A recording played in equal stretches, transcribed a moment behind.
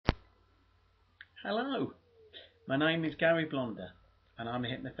Hello, my name is Gary Blonder and I'm a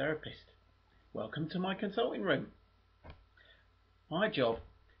hypnotherapist. Welcome to my consulting room. My job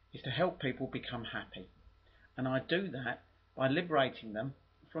is to help people become happy, and I do that by liberating them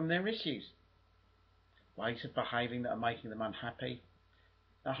from their issues, ways of behaving that are making them unhappy,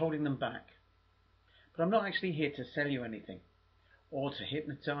 that are holding them back. But I'm not actually here to sell you anything, or to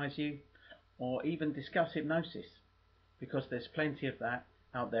hypnotize you, or even discuss hypnosis, because there's plenty of that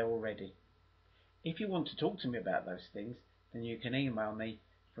out there already. If you want to talk to me about those things, then you can email me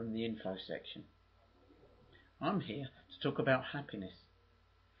from the info section. I'm here to talk about happiness.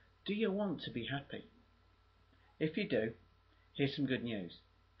 Do you want to be happy? If you do, here's some good news.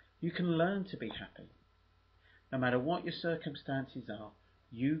 You can learn to be happy. No matter what your circumstances are,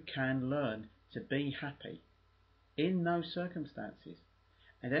 you can learn to be happy in those circumstances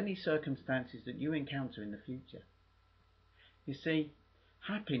and any circumstances that you encounter in the future. You see,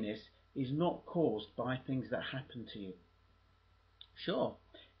 happiness is not caused by things that happen to you. Sure,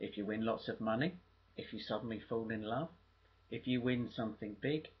 if you win lots of money, if you suddenly fall in love, if you win something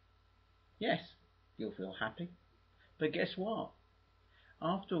big, yes, you'll feel happy. But guess what?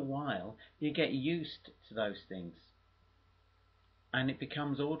 After a while, you get used to those things and it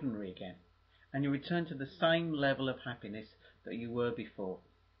becomes ordinary again, and you return to the same level of happiness that you were before.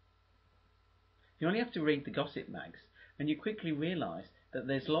 You only have to read the gossip mags and you quickly realise that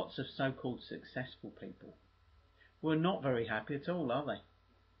there's lots of so-called successful people who are not very happy at all, are they?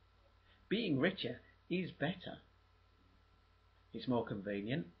 Being richer is better. It's more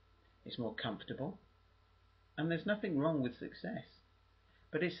convenient, it's more comfortable, and there's nothing wrong with success.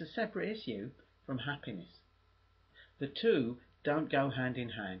 But it's a separate issue from happiness. The two don't go hand in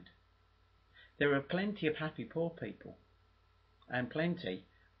hand. There are plenty of happy poor people and plenty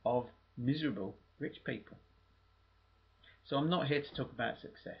of miserable rich people. So I'm not here to talk about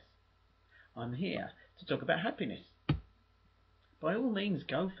success. I'm here to talk about happiness. By all means,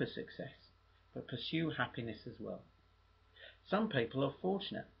 go for success, but pursue happiness as well. Some people are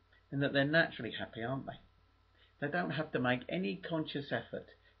fortunate in that they're naturally happy, aren't they? They don't have to make any conscious effort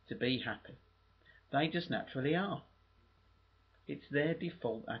to be happy. They just naturally are. It's their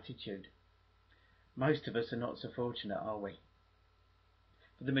default attitude. Most of us are not so fortunate, are we?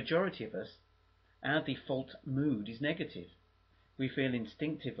 For the majority of us, our default mood is negative. We feel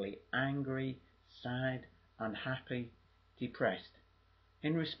instinctively angry, sad, unhappy, depressed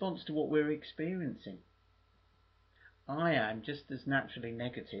in response to what we're experiencing. I am just as naturally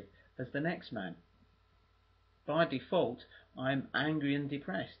negative as the next man. By default, I'm angry and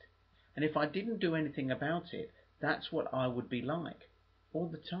depressed, and if I didn't do anything about it, that's what I would be like all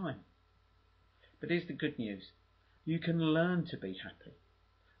the time. But here's the good news. You can learn to be happy.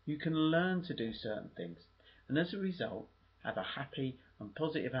 You can learn to do certain things, and as a result, have a happy and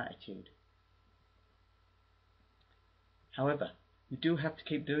positive attitude. However, you do have to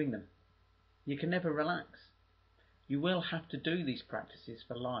keep doing them. You can never relax. You will have to do these practices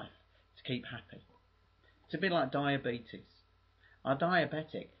for life to keep happy. It's a bit like diabetes. A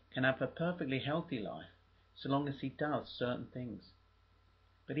diabetic can have a perfectly healthy life so long as he does certain things.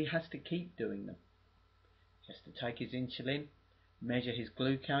 But he has to keep doing them. He has to take his insulin, measure his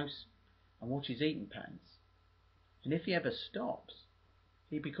glucose, and watch his eating patterns. And if he ever stops,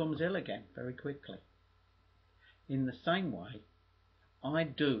 he becomes ill again very quickly. In the same way, I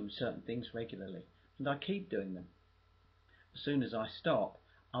do certain things regularly, and I keep doing them. As soon as I stop,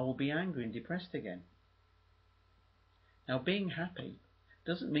 I will be angry and depressed again. Now, being happy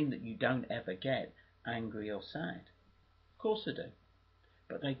doesn't mean that you don't ever get angry or sad. Of course I do.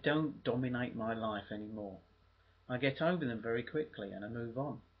 But they don't dominate my life anymore. I get over them very quickly and I move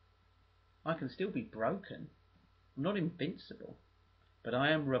on. I can still be broken. I'm not invincible, but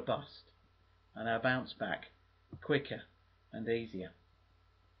I am robust and I bounce back quicker and easier.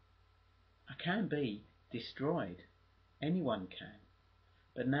 I can be destroyed. Anyone can.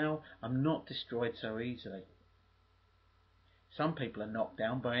 But now I'm not destroyed so easily. Some people are knocked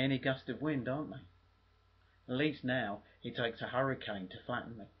down by any gust of wind, aren't they? At least now it takes a hurricane to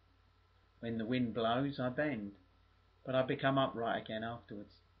flatten me. When the wind blows, I bend, but I become upright again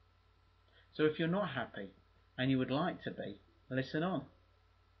afterwards. So if you're not happy, and you would like to be, listen on.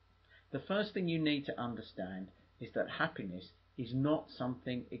 The first thing you need to understand is that happiness is not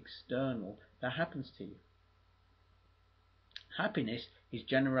something external that happens to you. Happiness is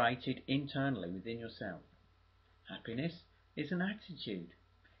generated internally within yourself. Happiness is an attitude.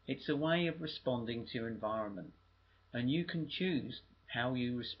 It's a way of responding to your environment, and you can choose how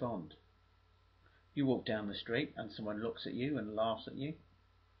you respond. You walk down the street and someone looks at you and laughs at you.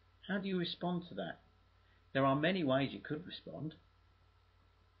 How do you respond to that? There are many ways you could respond.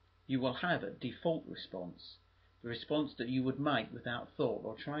 you will have a default response, the response that you would make without thought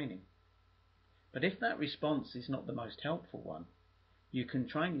or training. But if that response is not the most helpful one, you can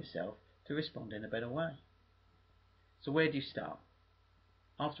train yourself to respond in a better way. So where do you start?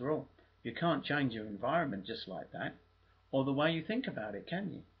 After all, you can't change your environment just like that, or the way you think about it,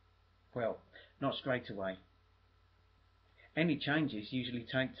 can you? Well, not straight away. Any changes usually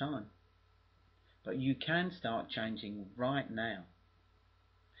take time. But you can start changing right now.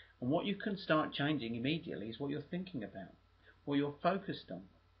 And what you can start changing immediately is what you're thinking about, what you're focused on.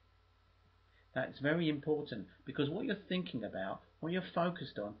 That's very important, because what you're thinking about, what you're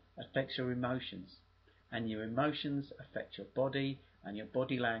focused on, affects your emotions. And your emotions affect your body and your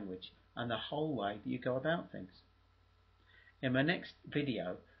body language and the whole way that you go about things. In my next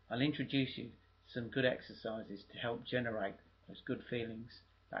video, I'll introduce you to some good exercises to help generate those good feelings,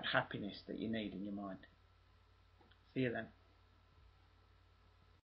 that happiness that you need in your mind. See you then.